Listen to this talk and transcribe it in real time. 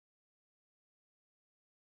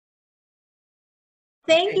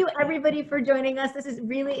Thank you, everybody, for joining us. This is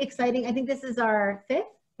really exciting. I think this is our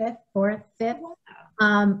fourth,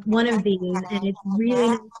 one of these, and it's really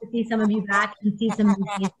nice to see some of you back and see some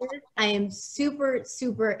new faces. I am super,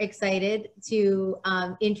 super excited to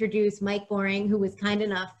introduce Mike Boring, who was kind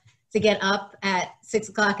enough to get up at 6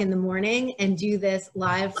 o'clock in the morning and do this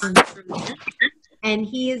live from there. And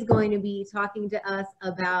he is going to be talking to us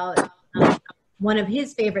about one of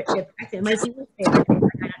his favorite ships. Actually, it might be his favorite ship.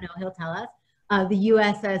 I don't know. He'll tell us. The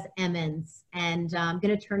USS Emmons. And I'm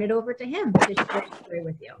going to turn it over to him to share the story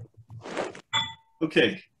with you.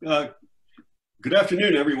 Okay. Good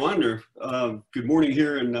afternoon, everyone, or good morning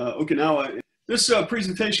here in Okinawa. This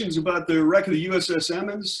presentation is about the wreck of the USS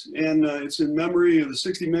Emmons, and it's in memory of the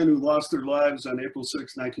 60 men who lost their lives on April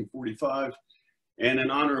 6, 1945, and in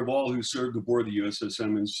honor of all who served aboard the USS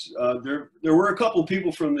Emmons. There were a couple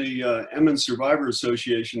people from the Emmons Survivor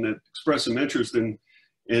Association that expressed some interest in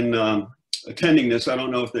attending this. I don't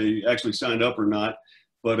know if they actually signed up or not,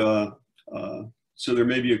 but so there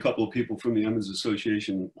may be a couple of people from the Emmons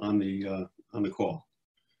Association on the call.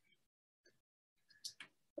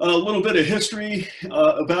 A little bit of history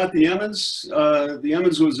about the Emmons. The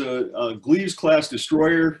Emmons was a Gleaves-class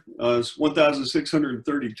destroyer. It's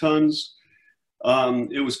 1,630 tons.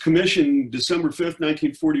 It was commissioned December 5th,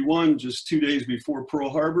 1941, just 2 days before Pearl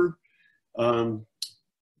Harbor.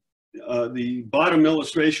 The bottom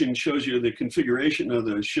illustration shows you the configuration of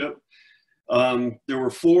the ship. There were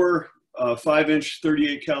 4 5-inch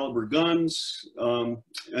 38 caliber guns in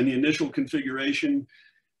the initial configuration.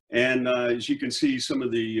 And as you can see, some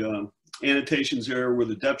of the annotations there where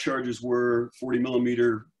the depth charges were, 40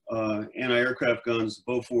 millimeter anti-aircraft guns,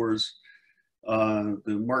 Bofors,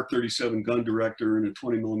 the Mark 37 gun director, and a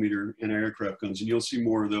 20 millimeter anti-aircraft guns. And you'll see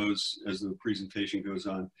more of those as the presentation goes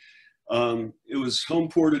on. It was home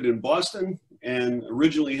ported in Boston and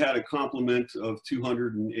originally had a complement of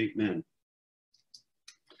 208 men.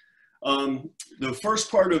 The first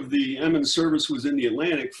part of the Emmons service was in the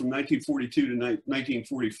Atlantic from 1942 to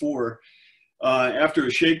 1944. After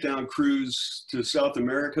a shakedown cruise to South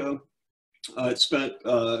America, it spent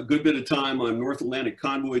a good bit of time on North Atlantic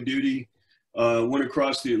convoy duty, went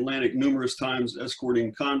across the Atlantic numerous times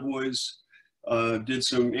escorting convoys, did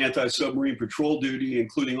some anti-submarine patrol duty,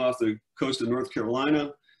 including off the coast of North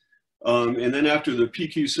Carolina. And then after the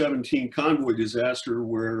PQ-17 convoy disaster,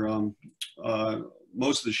 where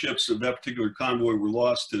most of the ships of that particular convoy were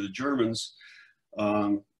lost to the Germans,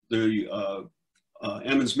 the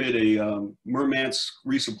Emmons made a Murmansk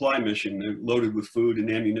resupply mission, loaded with food and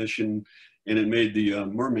ammunition, and it made the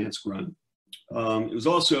Murmansk run. It was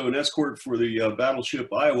also an escort for the battleship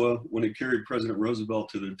Iowa when it carried President Roosevelt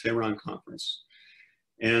to the Tehran Conference.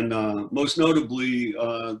 And most notably,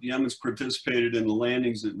 the Emmons participated in the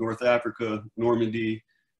landings at North Africa, Normandy,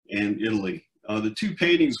 and Italy. The 2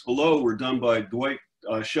 paintings below were done by Dwight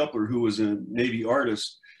Shepler, who was a Navy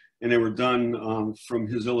artist, and they were done from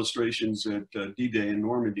his illustrations at D-Day in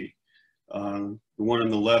Normandy. The one on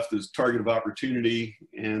the left is Target of Opportunity,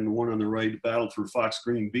 and the one on the right, Battle for Fox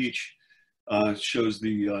Green Beach, shows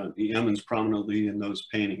the Emmons prominently in those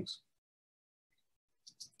paintings.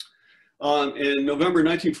 In November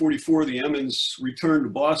 1944, the Emmons returned to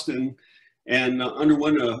Boston and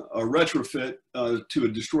underwent a retrofit to a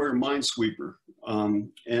destroyer minesweeper.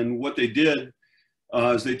 And what they did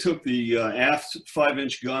is they took the aft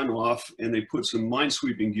 5-inch gun off and they put some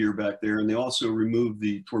minesweeping gear back there, and they also removed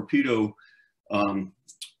the torpedo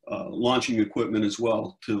launching equipment as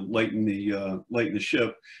well to lighten the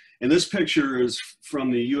ship. And this picture is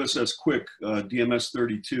from the USS Quick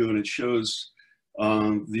DMS-32, and it shows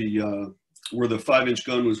where the 5-inch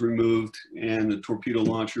gun was removed and the torpedo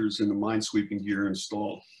launchers and the minesweeping gear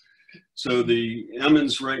installed. So the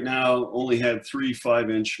Emmons right now only had 3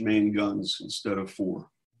 5-inch main guns instead of 4.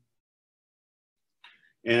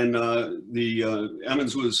 And the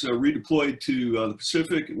Emmons was redeployed to the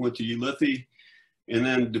Pacific and went to Ulithi, and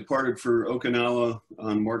then departed for Okinawa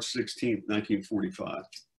on March 16th, 1945.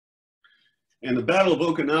 And the Battle of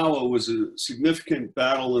Okinawa was a significant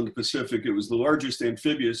battle in the Pacific. It was the largest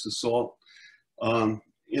amphibious assault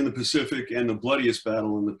in the Pacific and the bloodiest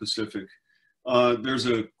battle in the Pacific. There's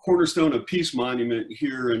a Cornerstone of Peace monument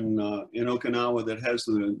here in Okinawa that has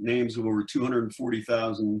the names of over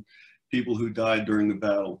 240,000 people who died during the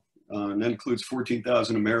battle. And that includes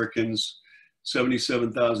 14,000 Americans,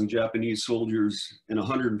 77,000 Japanese soldiers, and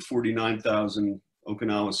 149,000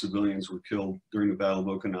 Okinawa civilians were killed during the Battle of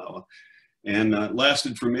Okinawa. And it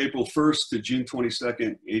lasted from April 1st to June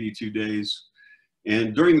 22nd, 82 days.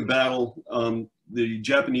 And during the battle, the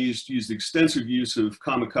Japanese used extensive use of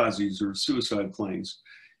kamikazes, or suicide planes.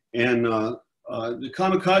 And the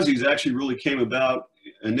kamikazes actually really came about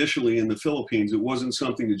initially in the Philippines. It wasn't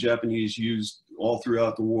something the Japanese used all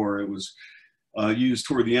throughout the war. It was used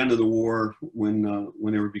toward the end of the war when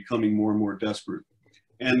they were becoming more and more desperate.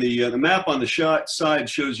 And the map on the side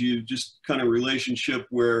shows you just kind of relationship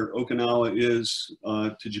where Okinawa is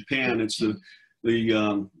to Japan. It's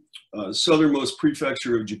the southernmost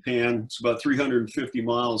prefecture of Japan. It's about 350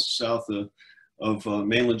 miles south of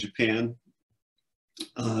mainland Japan.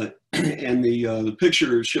 And the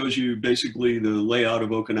picture shows you basically the layout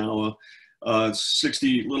of Okinawa. It's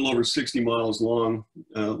a little over 60 miles long,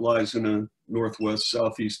 lies in a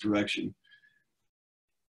northwest-southeast direction.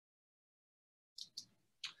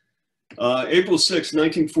 April 6,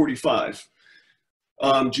 1945.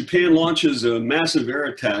 Japan launches a massive air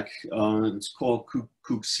attack. It's called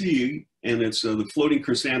Kuksei, and it's the floating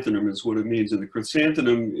chrysanthemum is what it means. And the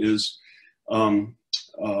chrysanthemum is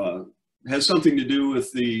has something to do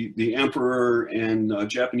with the emperor and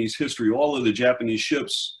Japanese history. All of the Japanese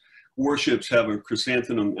warships have a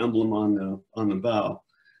chrysanthemum emblem on the bow.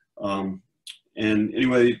 And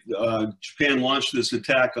anyway, Japan launched this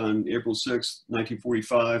attack on April 6,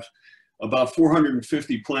 1945. About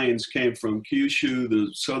 450 planes came from Kyushu,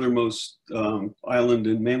 the southernmost island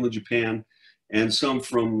in mainland Japan, and some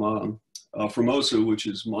from Formosa, which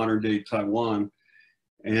is modern-day Taiwan.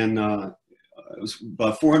 And it was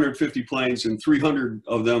about 450 planes, and 300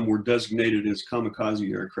 of them were designated as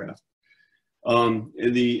kamikaze aircraft.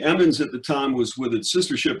 The Emmons at the time was with its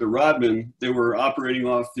sister ship, the Rodman. They were operating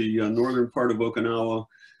off the northern part of Okinawa,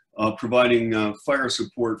 providing fire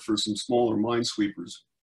support for some smaller minesweepers.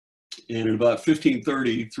 And at about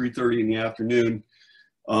 3:30 in the afternoon,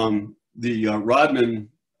 the Rodman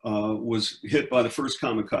was hit by the first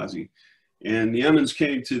kamikaze. And the Emmons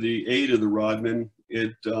came to the aid of the Rodman.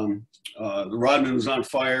 The Rodman was on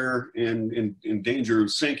fire and in danger of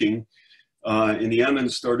sinking. And the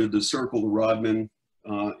Emmons started to circle the Rodman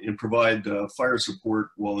and provide fire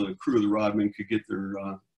support while the crew of the Rodman could get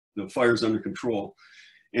the fires under control.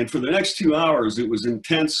 And for the next 2 hours, it was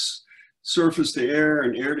intense surface to air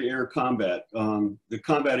and air to air combat. The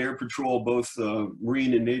combat air patrol, both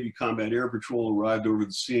Marine and Navy combat air patrol, arrived over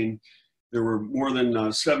the scene. There were more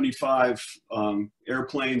than 75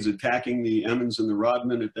 airplanes attacking the Emmons and the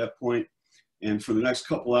Rodman at that point. And for the next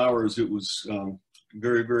couple hours, it was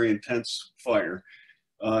very, very intense fire.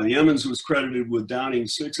 The Emmons was credited with downing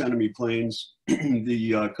 6 enemy planes.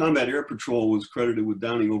 The combat air patrol was credited with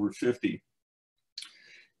downing over 50.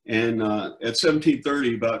 And at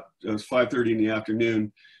 17:30, about 5:30 in the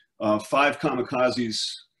afternoon, 5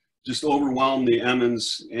 kamikazes just overwhelmed the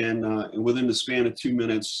Emmons, and within the span of 2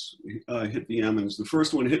 minutes, hit the Emmons. The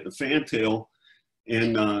first one hit the fantail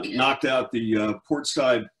and knocked out the port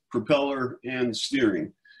side propeller and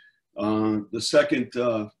steering. The second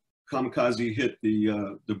kamikaze hit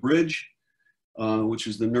the bridge, which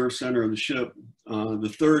is the nerve center of the ship.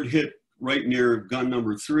 The third hit right near gun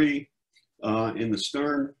number 3 in the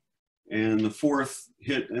stern, and the fourth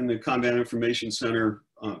hit in the combat information center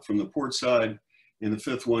from the port side, and the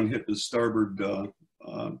fifth one hit the starboard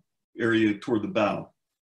area toward the bow.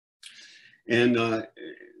 And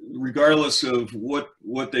regardless of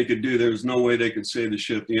what they could do, there was no way they could save the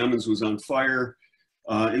ship. The Emmons was on fire.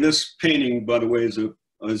 And this painting, by the way,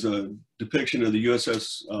 is a depiction of the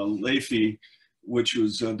USS Leahy, which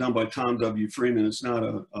was done by Tom W. Freeman. It's not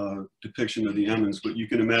a depiction of the Emmons, but you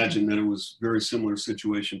can imagine that it was a very similar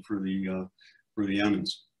situation for the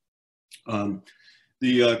Emmons.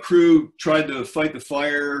 The crew tried to fight the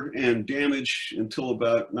fire and damage until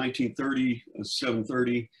about 19:30,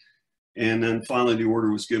 7:30, and then finally the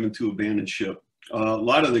order was given to abandon ship. A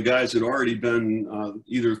lot of the guys had already been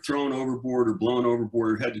either thrown overboard or blown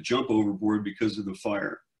overboard or had to jump overboard because of the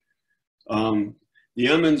fire. The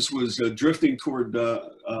Emmons was drifting toward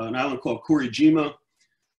an island called Korijima.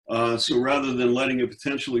 So rather than letting it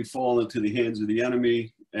potentially fall into the hands of the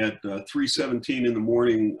enemy, at 3:17 in the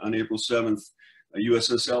morning on April 7th,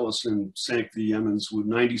 USS Ellison sank the Emmons with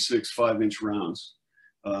 96 5-inch rounds.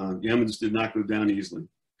 The Emmons did not go down easily.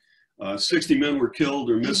 60 men were killed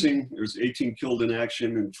or missing. There's 18 killed in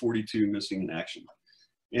action and 42 missing in action.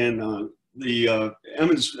 And the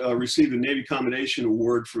Emmons received a Navy Commendation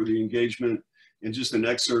Award for the engagement, and just an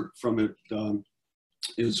excerpt from it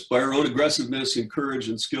is, by her own aggressiveness and courage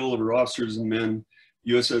and skill of her officers and men,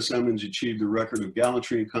 USS Emmons achieved a record of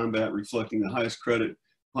gallantry in combat, reflecting the highest credit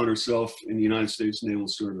upon herself in the United States Naval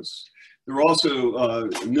Service. There were also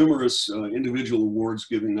numerous individual awards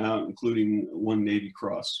given out, including 1 Navy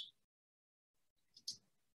Cross.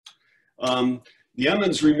 The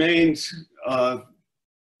Emmons remained, the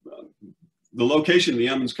location of the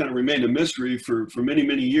Emmons kind of remained a mystery for many,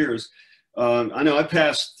 many years. I know I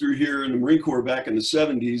passed through here in the Marine Corps back in the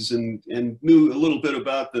 70s and knew a little bit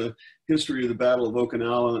about the history of the Battle of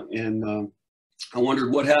Okinawa, and I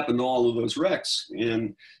wondered what happened to all of those wrecks.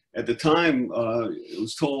 And at the time, it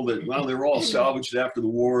was told that, well, they were all salvaged after the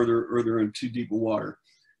war, or they're in too deep a water.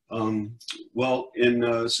 Well,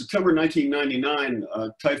 in September 1999,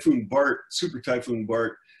 Typhoon Bart, Super Typhoon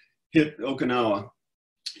Bart, hit Okinawa.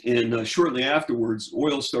 And shortly afterwards,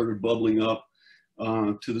 oil started bubbling up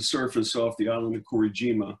to the surface off the island of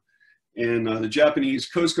Korijima. And the Japanese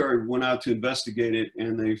Coast Guard went out to investigate it,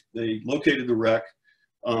 and they located the wreck,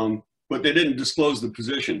 but they didn't disclose the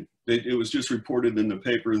position. It was just reported in the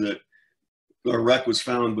paper that a wreck was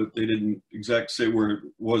found, but they didn't exactly say where it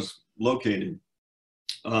was located.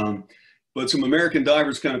 But some American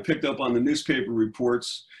divers kind of picked up on the newspaper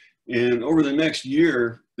reports, and over the next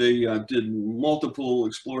year, they did multiple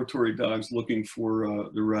exploratory dives looking for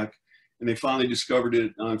the wreck, and they finally discovered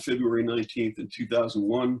it on February 19th in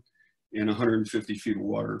 2001 in 150 feet of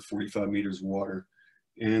water, 45 meters of water.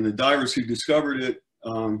 And the divers who discovered it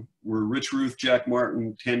were Rich Ruth, Jack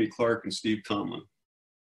Martin, Tammy Clark, and Steve Tomlin.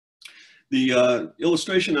 The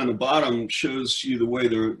illustration on the bottom shows you the way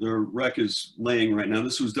the wreck is laying right now.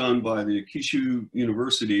 This was done by the Kyushu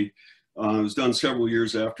University. It was done several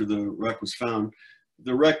years after the wreck was found.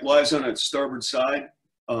 The wreck lies on its starboard side,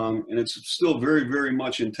 and it's still very, very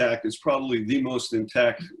much intact. It's probably the most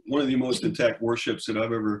intact, one of the most intact warships that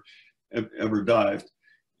I've ever dived.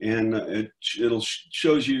 And it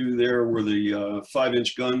shows you there where the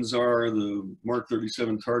 5-inch guns are, the Mark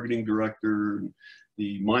 37 targeting director,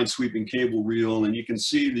 the mine-sweeping cable reel, and you can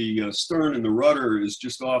see the stern and the rudder is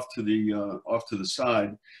just off to the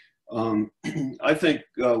side. I think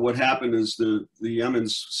what happened is the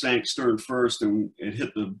Emmons sank stern first, and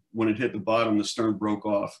when it hit the bottom, the stern broke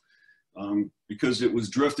off because it was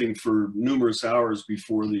drifting for numerous hours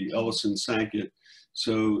before the Ellison sank it.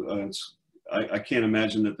 So I can't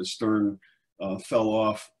imagine that the stern fell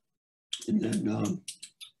off and then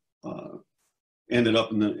ended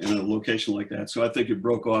up in a location like that. So I think it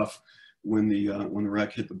broke off when the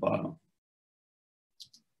wreck hit the bottom.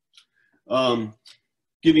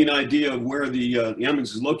 Give you an idea of where the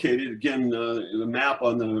Emmons is located. Again, the map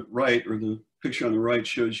on the right, or the picture on the right,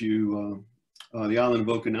 shows you the island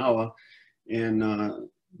of Okinawa, and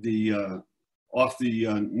off the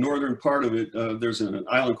northern part of it, there's an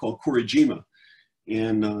island called Korijima.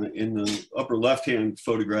 And in the upper left-hand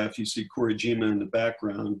photograph, you see Korijima in the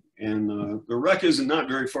background. And the wreck is not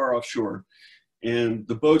very far offshore. And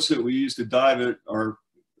the boats that we use to dive it are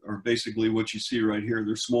basically what you see right here.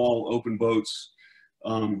 They're small, open boats.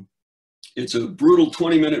 It's a brutal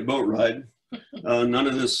 20-minute boat ride. None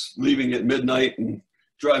of this leaving at midnight and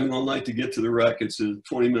driving all night to get to the wreck. It's a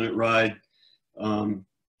 20-minute ride to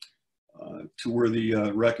where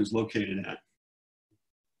the wreck is located at.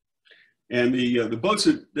 And the boats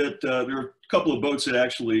that there are a couple of boats that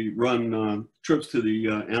actually run trips to the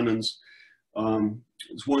Emmons.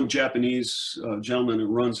 There's one Japanese gentleman that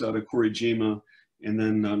runs out of Korijima, and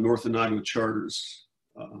then North Africa Charters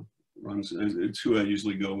runs. It's who I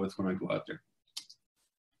usually go with when I go out there.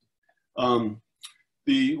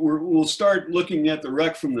 We'll start looking at the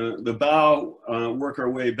wreck from the bow, work our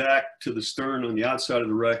way back to the stern on the outside of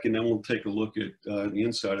the wreck, and then we'll take a look at the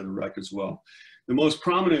inside of the wreck as well. The most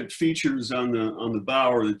prominent features on the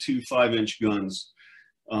bow are the two 5-inch guns.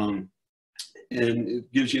 And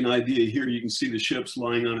it gives you an idea here. You can see the ship's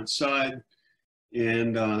lying on its side.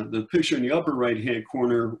 And the picture in the upper right-hand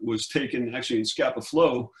corner was taken actually in Scapa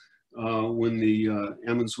Flow when the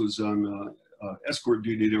Emmons was on escort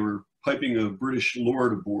duty. They were piping a British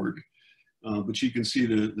lord aboard. But you can see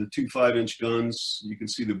the two 5-inch guns. You can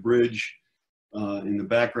see the bridge in the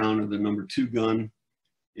background of the number 2 gun.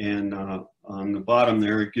 And on the bottom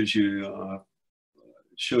there, it gives you,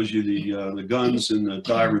 shows you the guns and the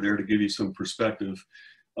diver there to give you some perspective.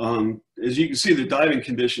 As you can see, the diving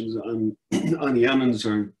conditions on the Emmons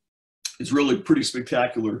is really pretty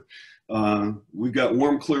spectacular. We've got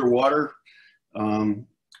warm, clear water.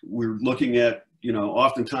 We're looking at,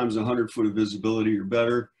 oftentimes 100 foot of visibility or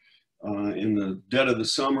better. In the dead of the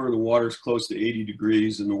summer, the water's close to 80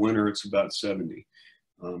 degrees. In the winter, it's about 70.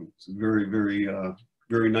 It's very, very,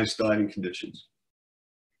 very nice diving conditions.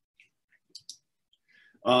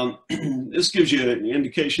 This gives you an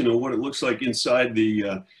indication of what it looks like inside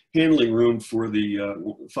the handling room for the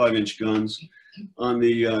 5-inch guns. On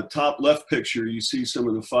the top left picture, you see some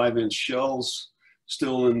of the 5-inch shells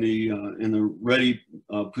still in the ready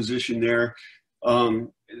position there.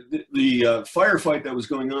 The firefight that was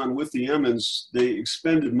going on with the Emmons, they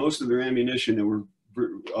expended most of their ammunition. They were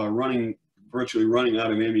running virtually running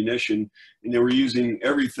out of ammunition, and they were using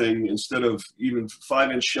everything. Instead of even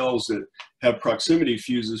 5-inch shells that have proximity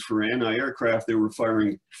fuses for anti-aircraft, they were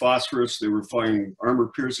firing phosphorus, they were firing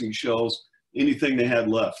armor-piercing shells, anything they had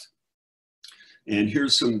left. And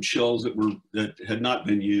here's some shells that had not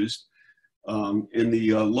been used. In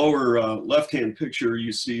the lower left-hand picture,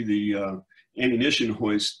 you see the ammunition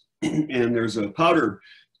hoist, and there's a powder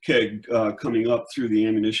keg coming up through the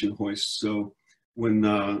ammunition hoist. So when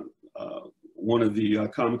one of the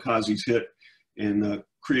kamikazes hit and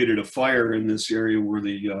created a fire in this area where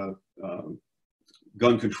the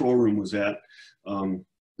gun control room was at,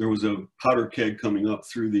 there was a powder keg coming up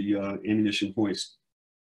through the ammunition hoist.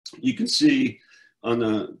 You can see on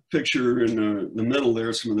the picture in the middle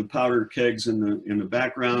there some of the powder kegs in the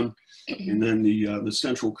background, and then the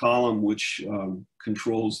central column which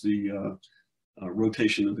controls the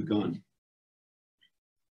rotation of the gun.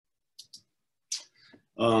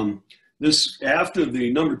 This, after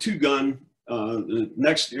the number 2 gun, the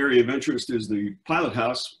next area of interest is the pilot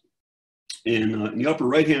house. And in the upper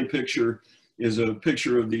right-hand picture is a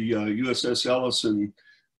picture of the USS Ellison,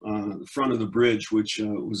 the front of the bridge, which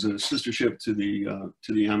was a sister ship to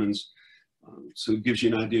the Emmons. So it gives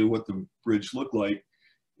you an idea of what the bridge looked like.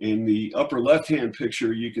 In the upper left-hand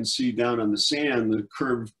picture, you can see down on the sand the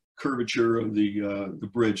curvature of the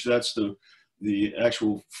bridge. That's the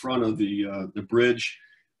actual front of the bridge.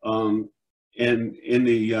 And in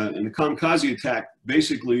the kamikaze attack,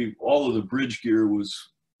 basically all of the bridge gear was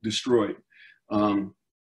destroyed.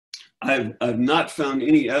 I've not found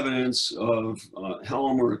any evidence of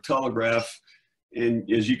helm or a telegraph.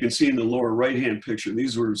 And as you can see in the lower right-hand picture,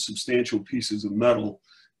 these were substantial pieces of metal.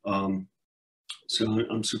 So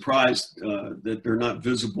I'm surprised that they're not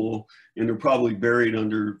visible, and they're probably buried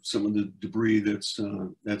under some of the debris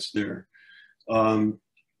that's there.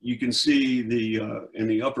 You can see in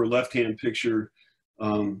the upper left-hand picture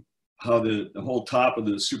how the whole top of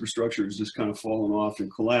the superstructure is just kind of fallen off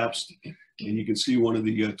and collapsed. And you can see one of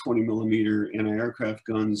the 20mm anti-aircraft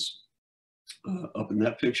guns up in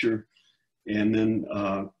that picture. And then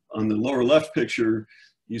on the lower left picture,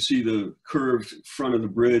 you see the curved front of the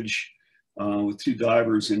bridge with 2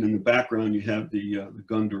 divers, and in the background you have the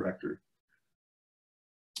gun director.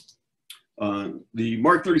 The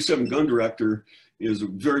Mark 37 gun director is a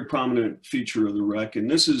very prominent feature of the wreck, and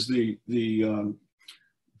this is the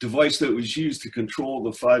device that was used to control the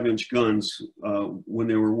 5-inch guns when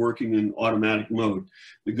they were working in automatic mode.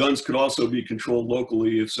 The guns could also be controlled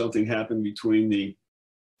locally if something happened between the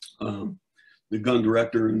gun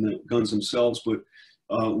director and the guns themselves, but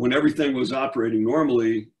when everything was operating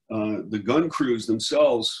normally, the gun crews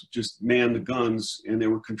themselves just manned the guns, and they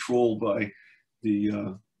were controlled by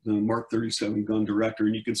the Mark 37 gun director.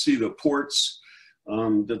 And you can see the ports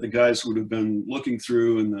that the guys would have been looking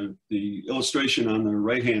through, and the illustration on the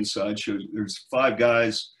right-hand side shows there's 5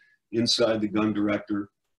 guys inside the gun director.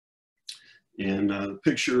 And the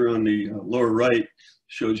picture on the lower right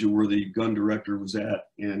shows you where the gun director was at.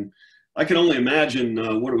 And I can only imagine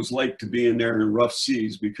what it was like to be in there in rough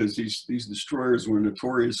seas, because these destroyers were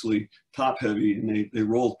notoriously top-heavy, and they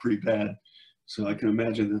rolled pretty bad. So I can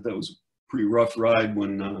imagine that was a pretty rough ride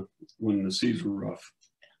when the seas were rough.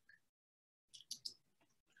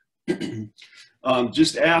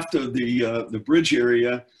 Just after the bridge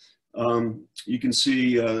area, you can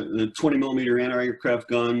see the 20mm anti-aircraft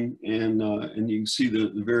gun, and you can see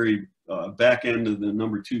the very back end of the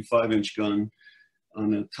number 2 5-inch gun on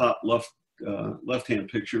the top left-hand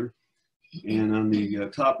picture. And on the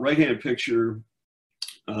top right-hand picture,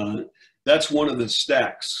 that's one of the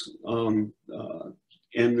stacks. And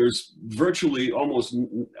there's virtually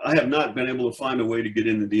I have not been able to find a way to get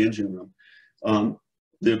into the engine room.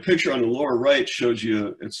 The picture on the lower right shows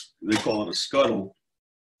you, they call it a scuttle.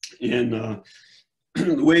 And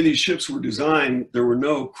the way these ships were designed, there were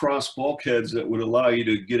no cross bulkheads that would allow you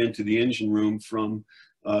to get into the engine room from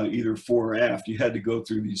either fore or aft. You had to go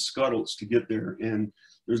through these scuttles to get there, and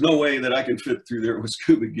there's no way that I can fit through there with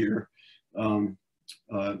scuba gear.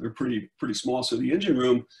 They're pretty small. So the engine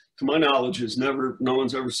room, to my knowledge, no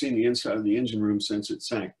one's ever seen the inside of the engine room since it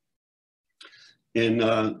sank. And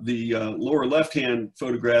the lower left-hand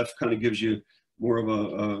photograph kind of gives you more of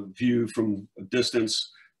a view from a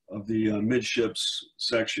distance of the midships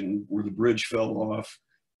section where the bridge fell off,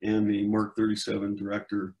 and the Mark 37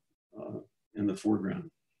 director in the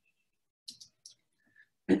foreground.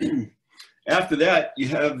 After that, you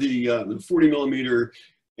have the 40mm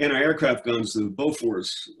anti-aircraft guns, the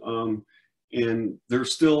Bofors, and they're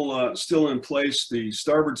still in place. The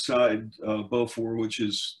starboard side Bofor, which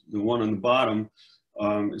is the one on the bottom,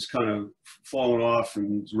 is kind of fallen off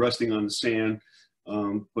and is resting on the sand.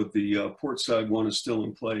 but the port side one is still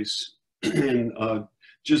in place. And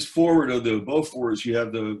just forward of the Bofors, you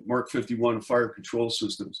have the Mark 51 fire control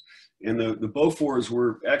systems. And the Bofors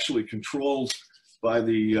were actually controlled by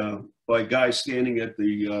by guys standing at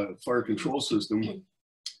the fire control system.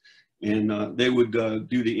 And they would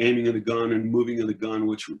do the aiming of the gun and moving of the gun,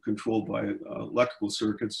 which were controlled by electrical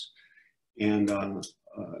circuits. And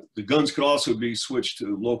the guns could also be switched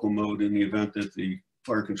to local mode in the event that the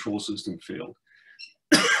fire control system failed.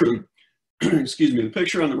 Excuse me. The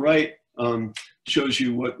picture on the right shows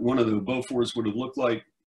you what one of the Bofors would have looked like,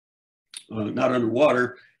 not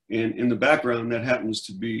underwater. And in the background, that happens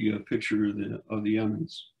to be a picture of the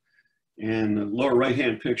Emmons. And the lower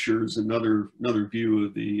right-hand picture is another view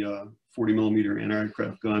of the 40 millimeter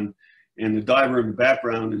anti-aircraft gun. And the diver in the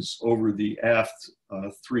background is over the aft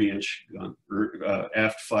 3-inch gun, or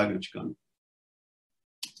aft 5-inch gun.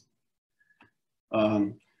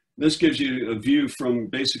 This gives you a view from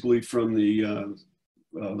basically from the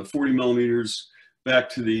 40 millimeters back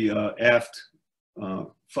to the aft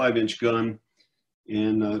 5-inch gun.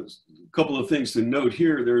 And a couple of things to note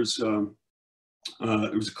here. There was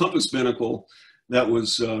a compass binnacle that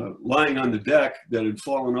was lying on the deck that had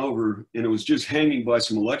fallen over, and it was just hanging by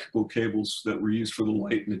some electrical cables that were used for the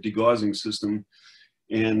light and the degaussing system.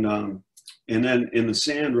 And then in the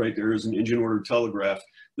sand right there is an engine order telegraph.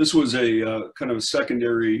 This was a kind of a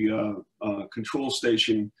secondary control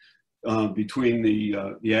station between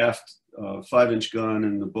the aft 5-inch gun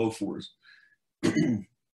and the Bofors.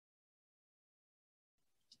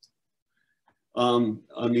 On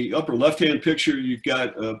the upper left-hand picture, you've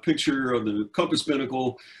got a picture of the compass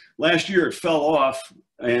binnacle. Last year it fell off,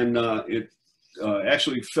 and it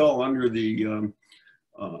actually fell under the,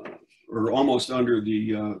 or almost under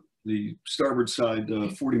the starboard side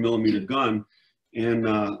 40 millimeter gun. And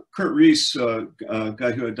Kurt Reese, a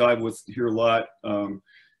guy who I dive with here a lot,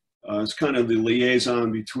 is kind of the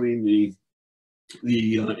liaison between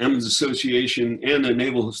the Emmons Association and the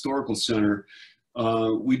Naval Historical Center.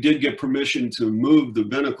 We did get permission to move the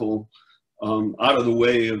binnacle out of the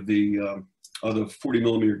way of the 40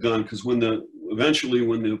 millimeter gun, because eventually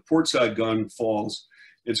when the port side gun falls,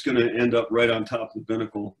 it's going to end up right on top of the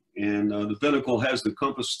binnacle. And the binnacle has the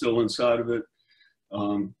compass still inside of it.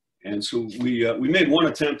 And so we made one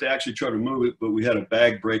attempt to actually try to move it, but we had a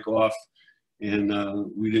bag break off, and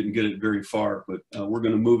we didn't get it very far. But we're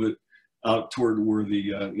going to move it out toward where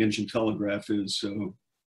the engine telegraph is. So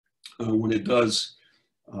when it does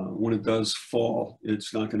fall,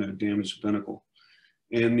 it's not going to damage the binnacle.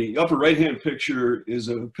 And the upper right-hand picture is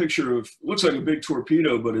a picture of, looks like a big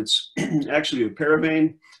torpedo, but it's actually a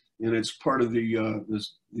parabane, and it's part of the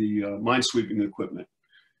minesweeping equipment.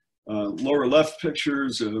 Lower left picture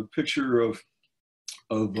is a picture of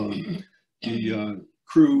the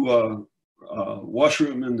crew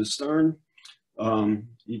washroom in the stern.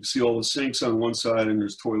 You can see all the sinks on one side, and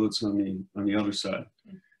there's toilets on the other side.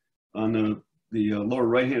 On the lower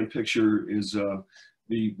right-hand picture is the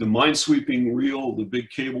minesweeping reel, the big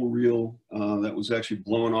cable reel that was actually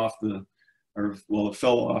blown off it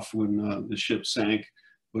fell off when the ship sank,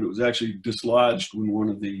 but it was actually dislodged when one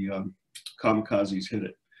of the kamikazes hit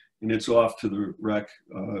it. And it's off to the wreck,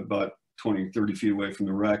 about 20, 30 feet away from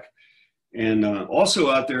the wreck. And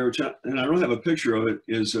also out there, and I don't have a picture of it,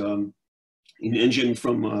 is an engine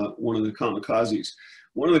from one of the kamikazes.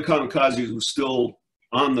 One of the kamikazes was still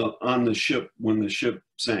on the ship when the ship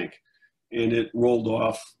sank, and it rolled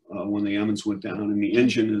off when the Emmons went down, and the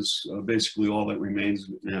engine is basically all that remains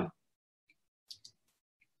of it now.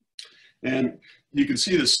 And you can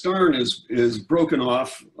see the stern is broken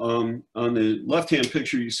off. On the left-hand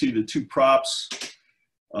picture, you see the two props,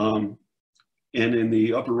 and in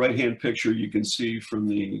the upper right-hand picture, you can see from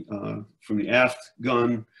the aft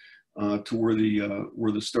gun to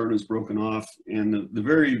where the stern is broken off, and the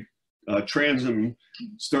very transom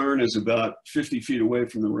stern is about 50 feet away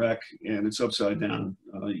from the wreck, and it's upside down.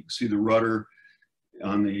 You can see the rudder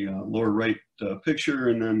on the lower right picture,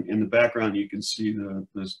 and then in the background you can see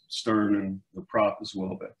the stern and the prop as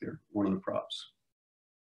well back there, one of the props.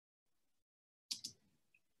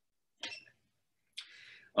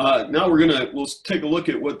 Now we'll take a look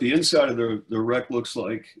at what the inside of the wreck looks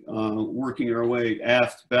like, working our way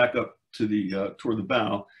aft back up to toward the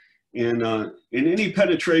bow. And in any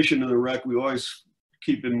penetration of the wreck, we always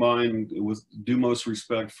keep in mind, with due most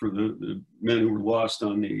respect for the men who were lost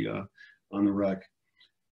on the wreck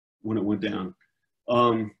when it went down.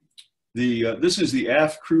 This is the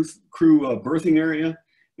aft crew berthing area,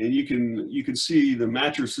 and you can see the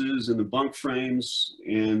mattresses and the bunk frames,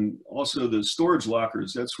 and also the storage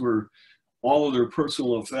lockers. That's where all of their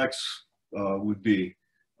personal effects would be.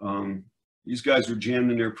 these guys were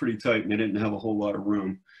jammed in there pretty tight and they didn't have a whole lot of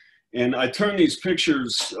room. And I turned these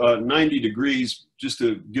pictures 90 degrees just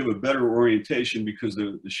to give a better orientation because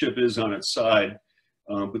the ship is on its side.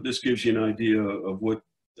 But this gives you an idea of what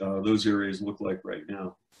those areas look like right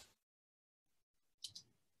now.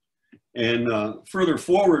 And further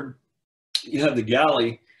forward, you have the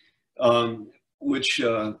galley, which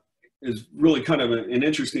is really kind of an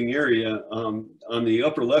interesting area. On the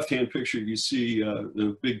upper left-hand picture, you see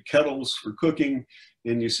the big kettles for cooking,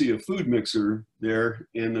 and you see a food mixer there.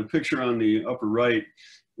 And the picture on the upper right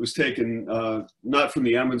was taken not from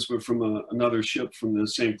the Emmons, but from another ship from the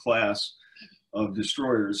same class of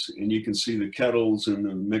destroyers. And you can see the kettles and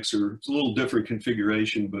the mixer. It's a little different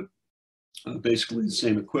configuration, but basically the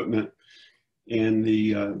same equipment. And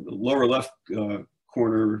the lower left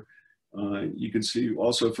corner, you can see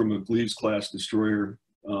also from a Gleaves class destroyer,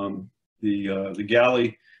 the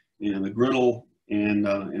galley and the griddle, and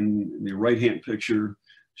the right-hand picture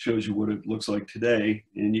shows you what it looks like today.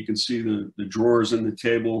 And you can see the drawers in the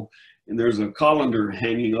table, and there's a colander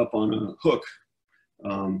hanging up on a hook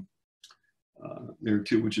there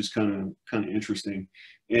too, which is kind of interesting.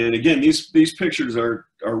 And again, these pictures are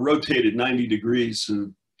rotated 90 degrees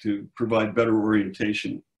to provide better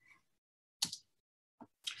orientation.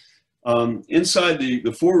 Inside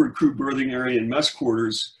the forward crew berthing area and mess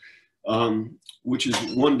quarters, which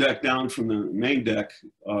is one deck down from the main deck,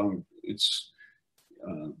 it's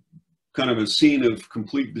kind of a scene of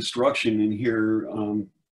complete destruction in here.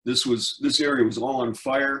 This area was all on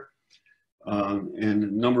fire, and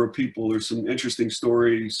a number of people, there's some interesting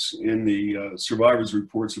stories in the survivors'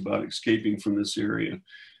 reports about escaping from this area.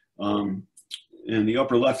 In the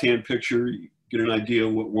upper left-hand picture, you get an idea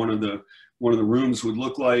of what one of the rooms would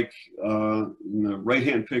look like. In the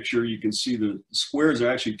right-hand picture, you can see the squares are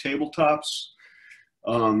actually tabletops.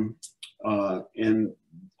 And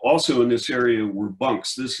also in this area were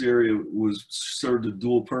bunks. This area served a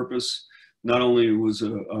dual purpose. Not only was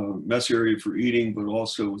a mess area for eating, but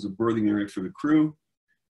also was a berthing area for the crew.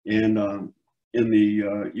 And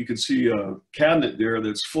you can see a cabinet there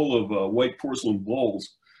that's full of white porcelain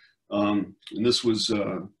bowls. And this was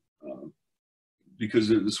because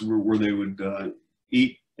this is where they would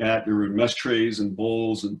eat at. There were mess trays and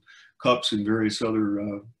bowls and cups and various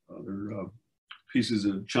other pieces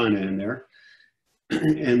of china in there.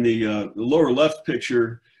 And the lower left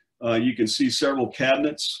picture, you can see several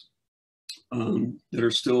cabinets that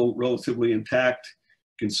are still relatively intact.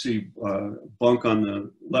 You can see bunk on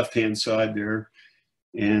the left-hand side there.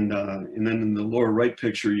 And then in the lower right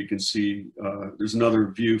picture, you can see there's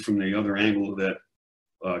another view from the other angle of that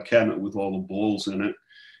cabinet with all the bowls in it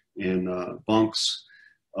and bunks.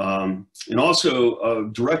 And also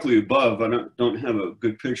directly above, I don't have a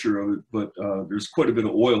good picture of it, but there's quite a bit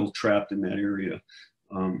of oil trapped in that area.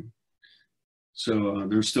 So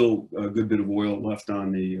there's still a good bit of oil left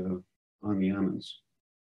on the Emmons.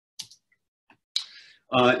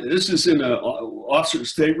 This is in an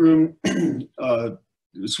officer's stateroom.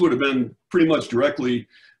 This would have been pretty much directly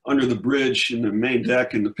under the bridge in the main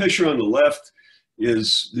deck. And the picture on the left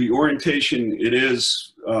is the orientation it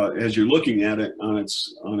is as you're looking at it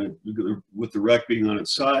with the wreck being on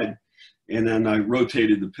its side. And then I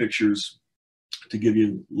rotated the pictures to give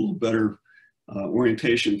you a little better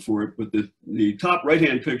orientation for it. But the top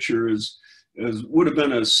right-hand picture would have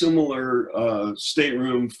been a similar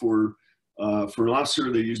stateroom for an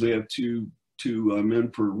officer. They usually have two men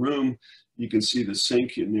per room. You can see the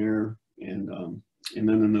sink in there, and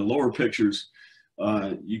then in the lower pictures,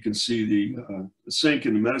 you can see the sink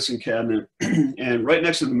and the medicine cabinet. And right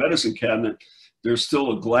next to the medicine cabinet, there's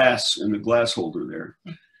still a glass in the glass holder there.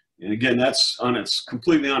 And again, that's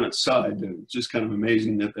completely on its side. It's just kind of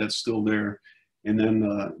amazing that that's still there. And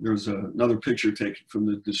then there's another picture taken from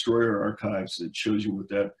the destroyer archives that shows you what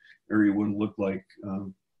that area would look like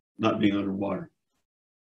not being underwater.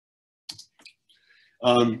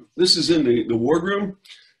 This is in the wardroom.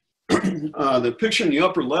 The picture in the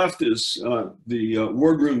upper left is the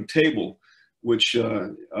wardroom table, which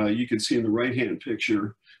you can see in the right-hand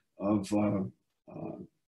picture of,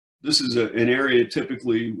 this is an area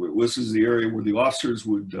typically, this is the area where the officers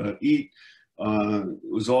would eat.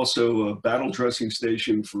 It was also a battle dressing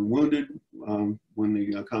station for wounded when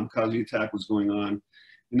the kamikaze attack was going on.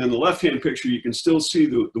 And then the left-hand picture, you can still see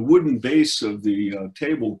the wooden base of the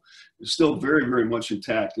table is still very, very much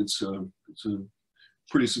intact. It's a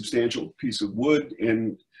pretty substantial piece of wood,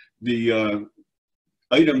 and the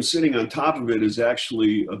item sitting on top of it is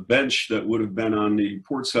actually a bench that would have been on the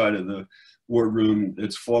port side of the wardroom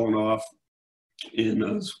that's fallen off and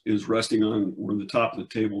is resting on where the top of the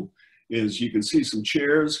table is. You can see some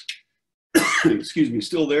chairs, excuse me,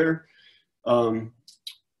 still there. And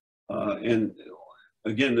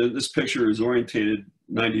again, this picture is orientated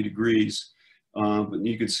 90 degrees, but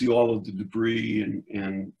you can see all of the debris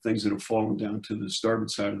and things that have fallen down to the starboard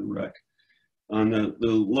side of the wreck. On the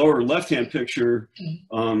lower left-hand picture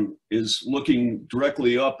is looking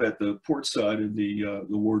directly up at the port side of the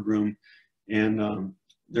wardroom, and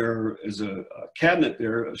there is a cabinet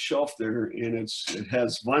there, a shelf there, and it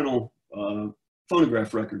has vinyl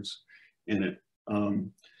phonograph records in it.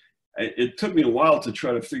 It took me a while to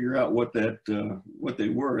try to figure out what they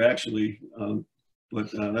were actually, but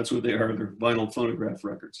that's what they are. They're vinyl phonograph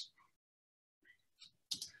records.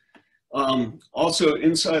 Also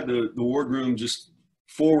inside the wardroom, just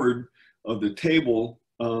forward of the table,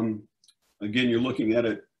 again, you're looking at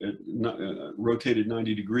it at rotated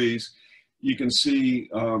 90 degrees. You can see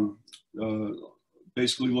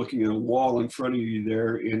basically looking at a wall in front of you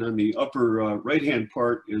there, and on the upper right-hand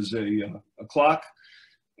part is a clock,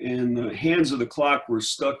 and the hands of the clock were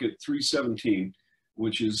stuck at 3:17,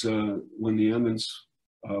 which is when the Emmons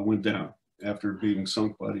went down after being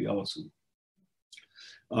sunk by the Ellison.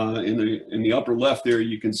 In the upper left there,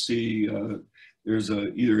 you can see there's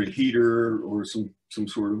either a heater or some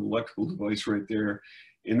sort of electrical device right there.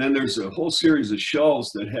 And then there's a whole series of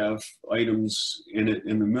shelves that have items in it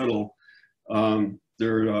in the middle.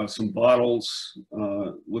 There are some bottles,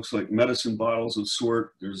 looks like medicine bottles of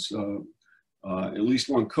sort. There's at least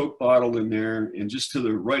one Coke bottle in there. And just to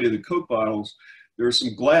the right of the Coke bottles, there are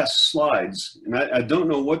some glass slides. And I don't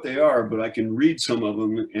know what they are, but I can read some of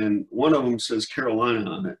them. And one of them says Carolina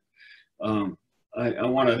on it. I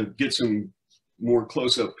want to get some more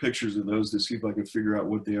close-up pictures of those to see if I can figure out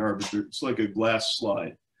what they are, but it's like a glass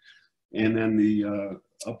slide. And then the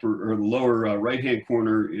upper or the lower right-hand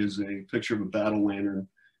corner is a picture of a battle lantern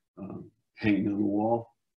hanging on the wall.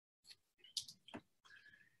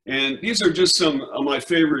 And these are just some of my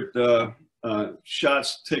favorite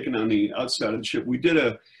shots taken on the outside of the ship. We did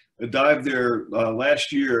a dive there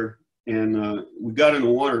last year, and we got in the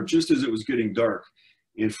water just as it was getting dark.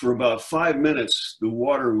 And for about 5 minutes, the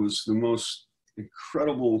water was the most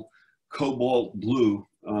incredible cobalt blue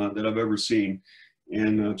that I've ever seen.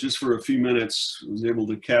 And just for a few minutes, I was able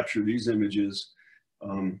to capture these images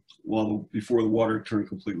before the water turned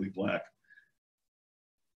completely black.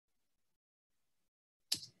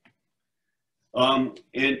 And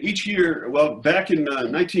each year, well, back in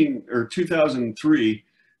 2003,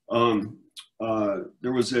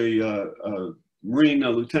 there was a Marine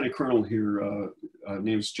lieutenant colonel here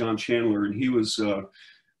named John Chandler, and he was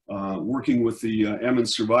working with the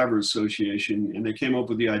Emmons Survivor Association, and they came up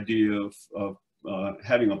with the idea of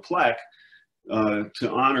having a plaque to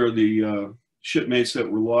honor the shipmates that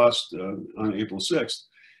were lost on April 6th.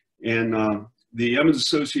 And the Emmons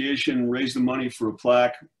Association raised the money for a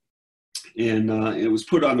plaque, and it was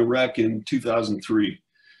put on the wreck in 2003.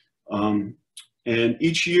 And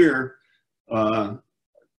each year,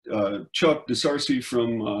 Chuck Desarcy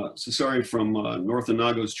from North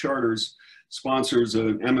Anagos Charters sponsors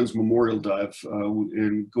an Emmons Memorial Dive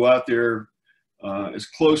and go out there as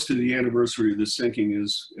close to the anniversary of the sinking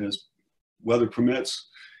as weather permits.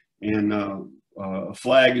 And a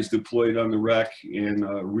flag is deployed on the wreck, and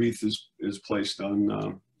a wreath is placed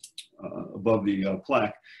on above the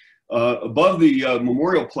plaque. Above the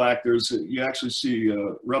memorial plaque, you actually see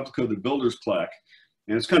a replica of the builder's plaque.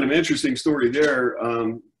 And it's kind of an interesting story there.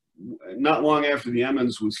 Not long after the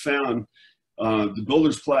Emmons was found, the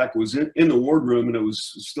builder's plaque was in the wardroom, and it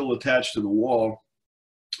was still attached to the wall.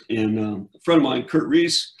 And a friend of mine, Kurt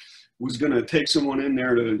Reese, was going to take someone in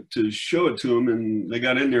there to show it to him, and they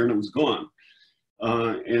got in there and it was gone.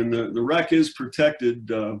 And the wreck is protected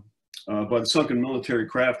by the Sunken Military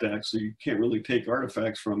Craft Act, so you can't really take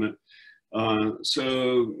artifacts from it.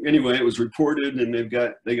 So anyway, it was reported, and they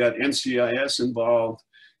got NCIS involved,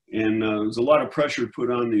 and there was a lot of pressure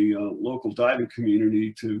put on the local diving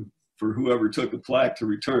community for whoever took the plaque to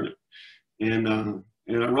return it. And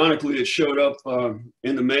ironically, it showed up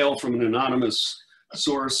in the mail from an anonymous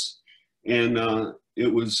source, and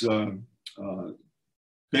it was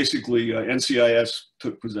basically NCIS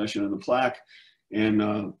took possession of the plaque.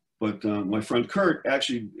 And but my friend Kurt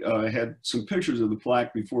actually had some pictures of the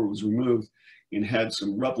plaque before it was removed, and had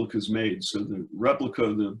some replicas made. So the replica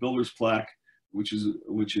of the builder's plaque, which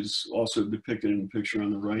is also depicted in the picture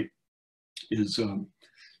on the right, is a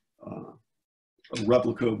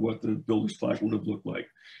replica of what the builder's plaque would have looked like.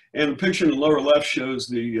 And the picture in the lower left shows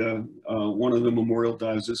the one of the memorial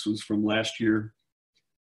dives. This was from last year.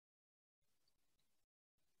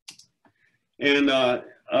 And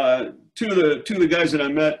two of the guys that I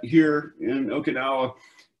met here in Okinawa,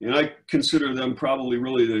 and I consider them probably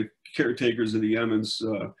really the caretakers of the Emmons,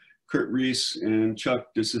 Kurt Reese and Chuck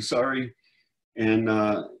DeCesare. And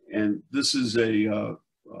this is a,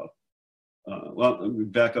 well, let me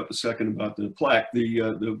back up a second about the plaque.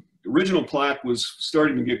 The original plaque was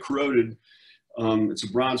starting to get corroded. It's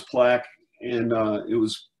a bronze plaque, and it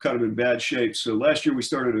was kind of in bad shape. So last year we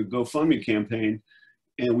started a GoFundMe campaign,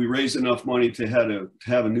 and we raised enough money to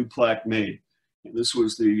have a new plaque made. And this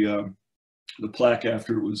was the plaque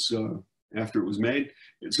after it was made.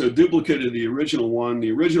 It's a duplicate of the original one.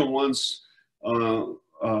 The original one's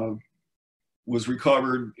was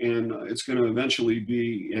recovered, and it's going to eventually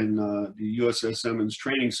be in the USS Emmons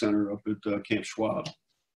Training Center up at Camp Schwab.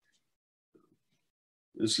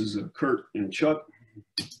 This is Kurt and Chuck.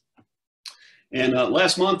 And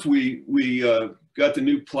last month we got the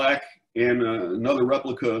new plaque and another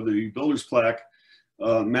replica of the builder's plaque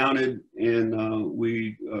mounted, and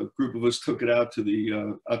a group of us took it out to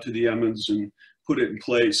the Emmons and put it in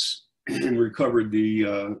place and recovered the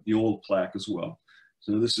old plaque as well.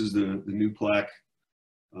 So this is the new plaque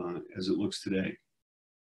as it looks today.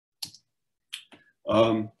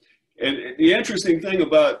 And the interesting thing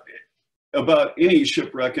about any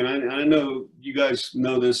shipwreck, and I know you guys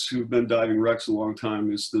know this who've been diving wrecks a long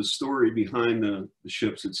time, is the story behind the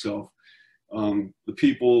ships itself. The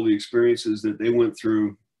people, the experiences that they went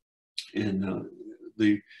through, and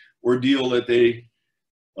the ordeal that they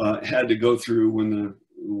had to go through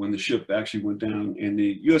when the ship actually went down. And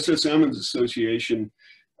the USS Emmons Association,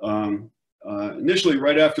 initially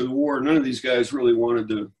right after the war, none of these guys really wanted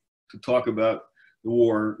to talk about the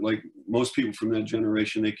war. Like most people from that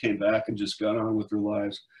generation, they came back and just got on with their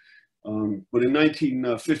lives. But in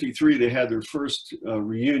 1953, they had their first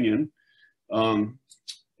reunion.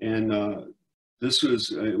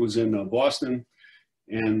 It was in Boston.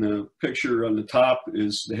 And the picture on the top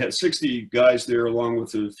is, they had 60 guys there along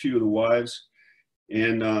with a few of the wives.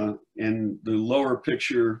 And the lower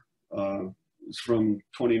picture is from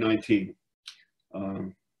 2019.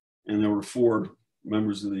 And there were 4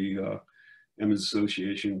 members of the Emmons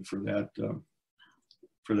Association for that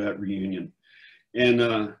reunion. And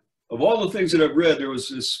of all the things that I've read, there was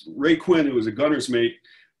this Ray Quinn, who was a gunner's mate,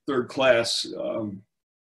 3rd class,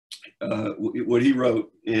 what he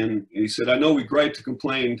wrote. And he said, "I know we gripe to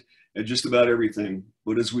complain at just about everything,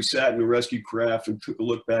 but as we sat in the rescue craft and took a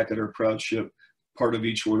look back at our proud ship, part of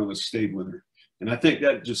each one of us stayed with her." And I think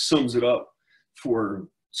that just sums it up for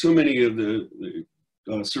so many of the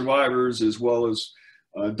survivors, as well as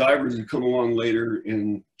divers who come along later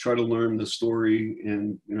and try to learn the story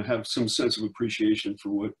and, you know, have some sense of appreciation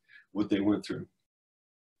for what they went through.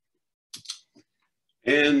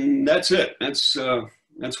 And that's it.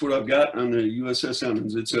 That's what I've got on the USS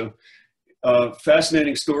Emmons. It's a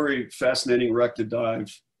fascinating story, fascinating wreck to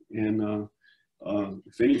dive. And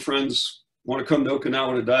if any friends want to come to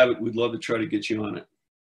Okinawa to dive it, we'd love to try to get you on it.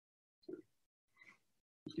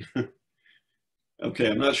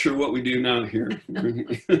 Okay, I'm not sure what we do now here.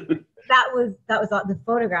 That was the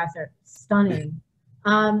photographs are stunning.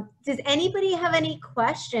 Does anybody have any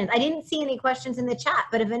questions? I didn't see any questions in the chat,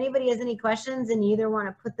 but if anybody has any questions and you either want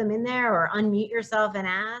to put them in there or unmute yourself and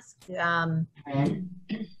ask.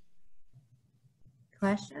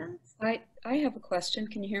 Questions? I have a question.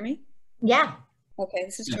 Can you hear me? Yeah. Okay,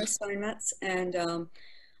 this is Joyce Steinmetz, and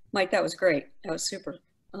Mike, that was great. That was super.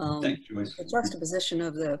 Thanks, Joyce. The juxtaposition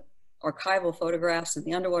of the archival photographs and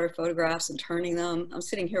the underwater photographs and turning them. I'm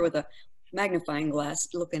sitting here with a magnifying glass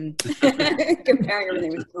looking, comparing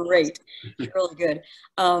everything. It was great. It was really good.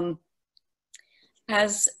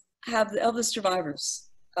 Have the survivors,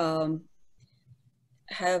 or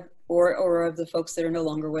of the folks that are no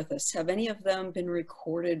longer with us, have any of them been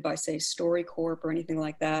recorded by, say, StoryCorps or anything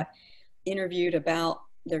like that, interviewed about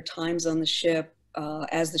their times on the ship,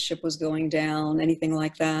 as the ship was going down, anything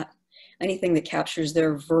like that? Anything that captures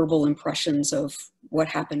their verbal impressions of what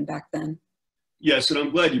happened back then? Yes, and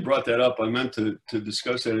I'm glad you brought that up. I meant to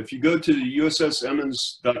discuss that. If you go to the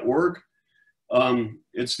ussemmons.org,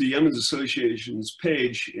 it's the Emmons Association's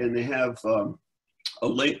page, and they have a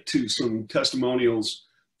link to some testimonials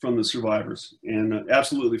from the survivors, and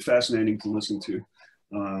absolutely fascinating to listen to.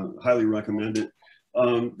 Highly recommend it.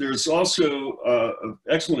 There's also an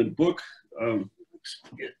excellent book.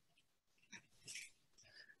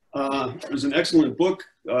 There's an excellent book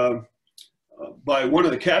by one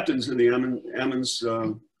of the captains in the Emmons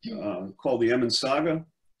called the Emmons Saga,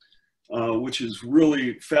 which is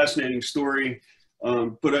really fascinating story.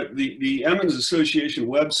 But the Emmons Association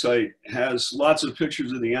website has lots of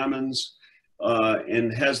pictures of the Emmons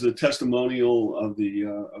and has the testimonial of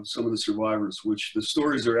some of the survivors, which the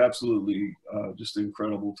stories are absolutely just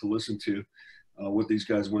incredible to listen to, what these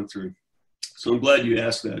guys went through. So I'm glad you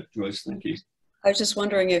asked that, Joyce. Thank you. I was just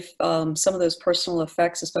wondering if some of those personal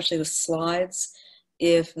effects, especially the slides,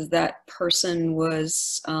 if that person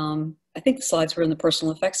was, I think the slides were in the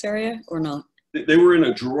personal effects area or not? They were in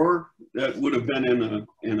a drawer that would have been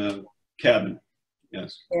in a cabin.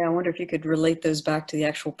 Yes. Yeah, I wonder if you could relate those back to the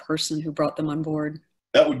actual person who brought them on board.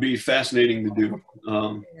 That would be fascinating to do.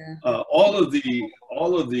 All of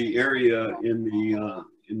the area in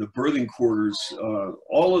the berthing quarters,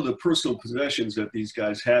 all of the personal possessions that these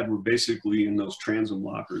guys had were basically in those transom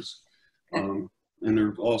lockers, and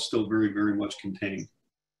they're all still very, very much contained.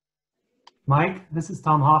 Mike, this is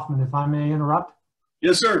Tom Hoffman, if I may interrupt.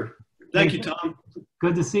 Yes, sir. Thank you, Tom.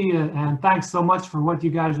 Good to see you, and thanks so much for what you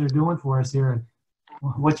guys are doing for us here, and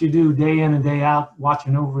what you do day in and day out,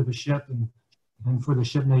 watching over the ship and for the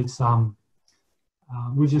shipmates.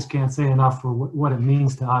 We just can't say enough for what it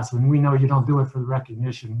means to us, and we know you don't do it for the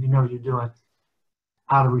recognition. We know you do it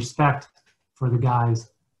out of respect for the guys.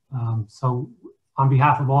 So on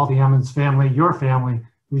behalf of all the Emmons family, your family,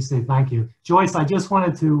 we say thank you. Joyce, I just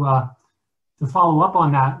wanted to follow up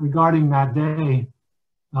on that regarding that day.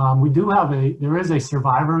 We do have there is a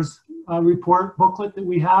survivors report booklet that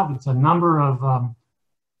we have. It's a number of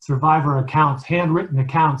survivor accounts, handwritten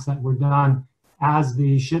accounts that were done as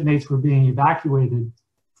the shipmates were being evacuated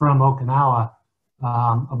from Okinawa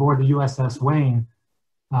aboard the USS Wayne.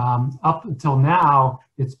 Up until now,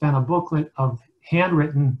 it's been a booklet of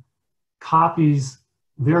handwritten copies,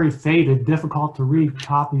 very faded, difficult to read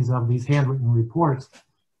copies of these handwritten reports.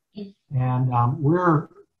 And we're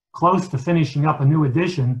close to finishing up a new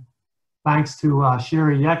edition, thanks to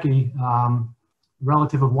Sherry Yecke,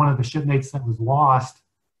 relative of one of the shipmates that was lost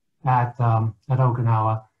at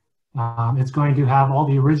Okinawa. It's going to have all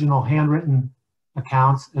the original handwritten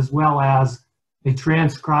accounts as well as a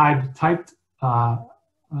transcribed typed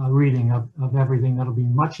reading of everything that'll be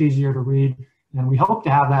much easier to read. And we hope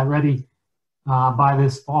to have that ready by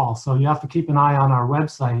this fall. So you have to keep an eye on our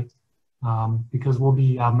website because we'll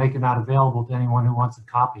be making that available to anyone who wants a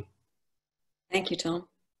copy. Thank you, Tom.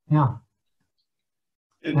 Yeah.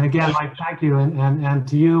 And again, Mike, thank you. And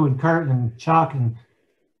to you and Kurt and Chuck and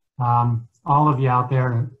all of you out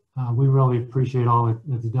there. We really appreciate all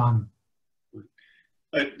that's done.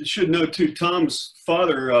 I should note too, Tom's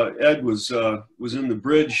father, Ed, was in the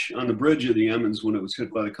bridge, on the bridge of the Emmons when it was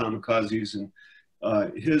hit by the kamikazes, and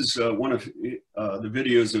one of the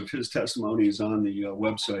videos of his testimony is on the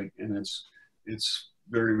website, and it's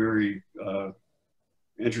very, very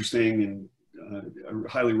interesting, and I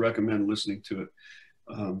highly recommend listening to it.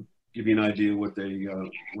 Give you an idea what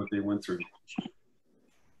they went through.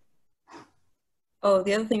 Oh,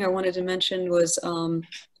 the other thing I wanted to mention was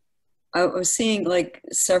I was seeing like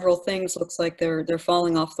several things. Looks like they're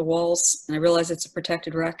falling off the walls, and I realize it's a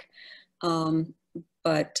protected wreck.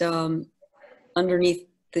 But underneath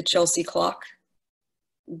the Chelsea clock,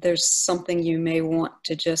 there's something you may want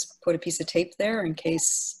to just put a piece of tape there in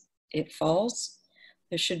case it falls.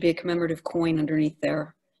 There should be a commemorative coin underneath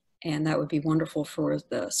there, and that would be wonderful for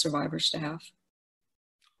the survivors to have.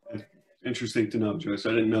 Interesting to know, Joyce. I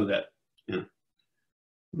didn't know that. Yeah.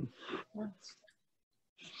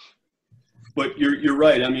 But you're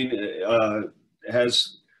right. I mean,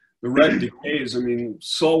 as the wreck decays, I mean,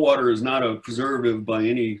 salt water is not a preservative by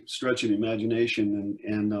any stretch of the imagination,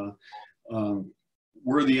 and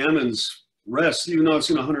where the Emmons rests, even though it's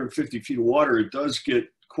in 150 feet of water, it does get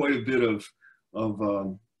quite a bit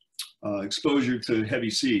of exposure to heavy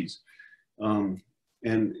seas, and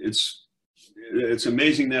it's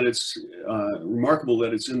amazing that it's remarkable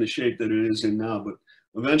that it's in the shape that it is in now, but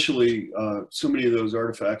eventually so many of those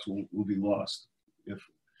artifacts will be lost if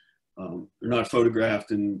they're not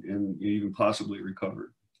photographed and even possibly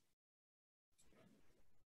recovered.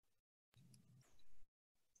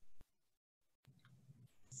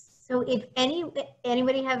 So if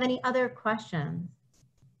anybody have any other questions?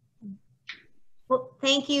 Well,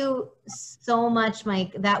 thank you so much,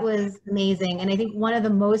 Mike. That was amazing. And I think one of the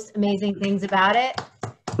most amazing things about it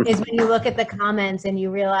is when you look at the comments and you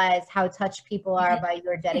realize how touched people are by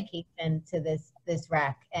your dedication to this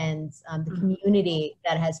wreck and the community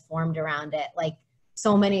that has formed around it. Like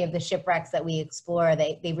so many of the shipwrecks that we explore,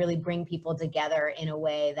 they really bring people together in a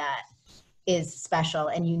way that is special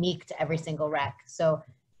and unique to every single wreck. So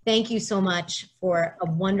thank you so much for a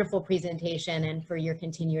wonderful presentation and for your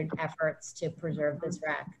continued efforts to preserve this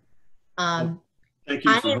wreck. Thank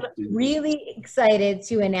you. I am really excited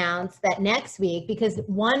to announce that next week, because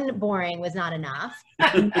one boring was not enough,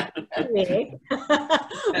 we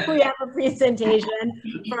have a presentation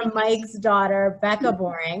from Mike's daughter, Becca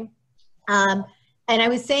Boring. And I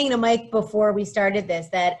was saying to Mike before we started this,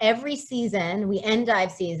 that every season, we end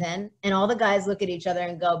dive season, and all the guys look at each other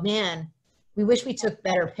and go, man, we wish we took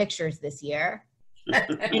better pictures this year.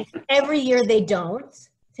 And every year they don't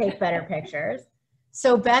take better pictures.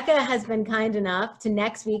 So Becca has been kind enough to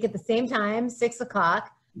next week at the same time, 6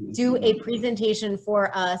 o'clock, do a presentation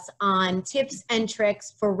for us on tips and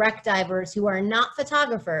tricks for wreck divers who are not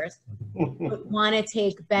photographers, but want to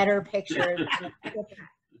take better pictures.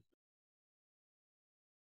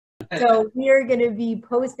 So we are going to be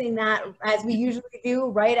posting that as we usually do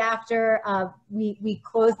right after we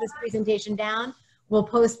close this presentation down. We'll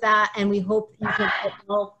post that, and we hope you can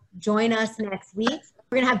all join us next week.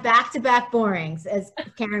 We're going to have back-to-back borings, as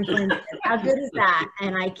Karen Flynn said. How good is that?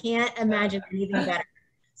 And I can't imagine anything better.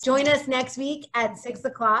 Join us next week at 6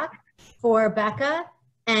 o'clock for Becca,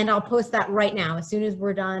 and I'll post that right now. As soon as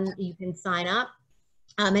we're done, you can sign up.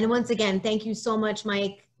 And once again, thank you so much,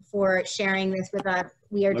 Mike, for sharing this with us.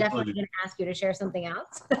 We are definitely going to ask you to share something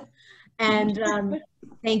else. And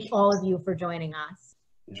thank all of you for joining us.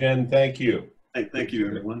 Jen, thank you. Thank you,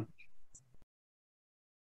 everyone.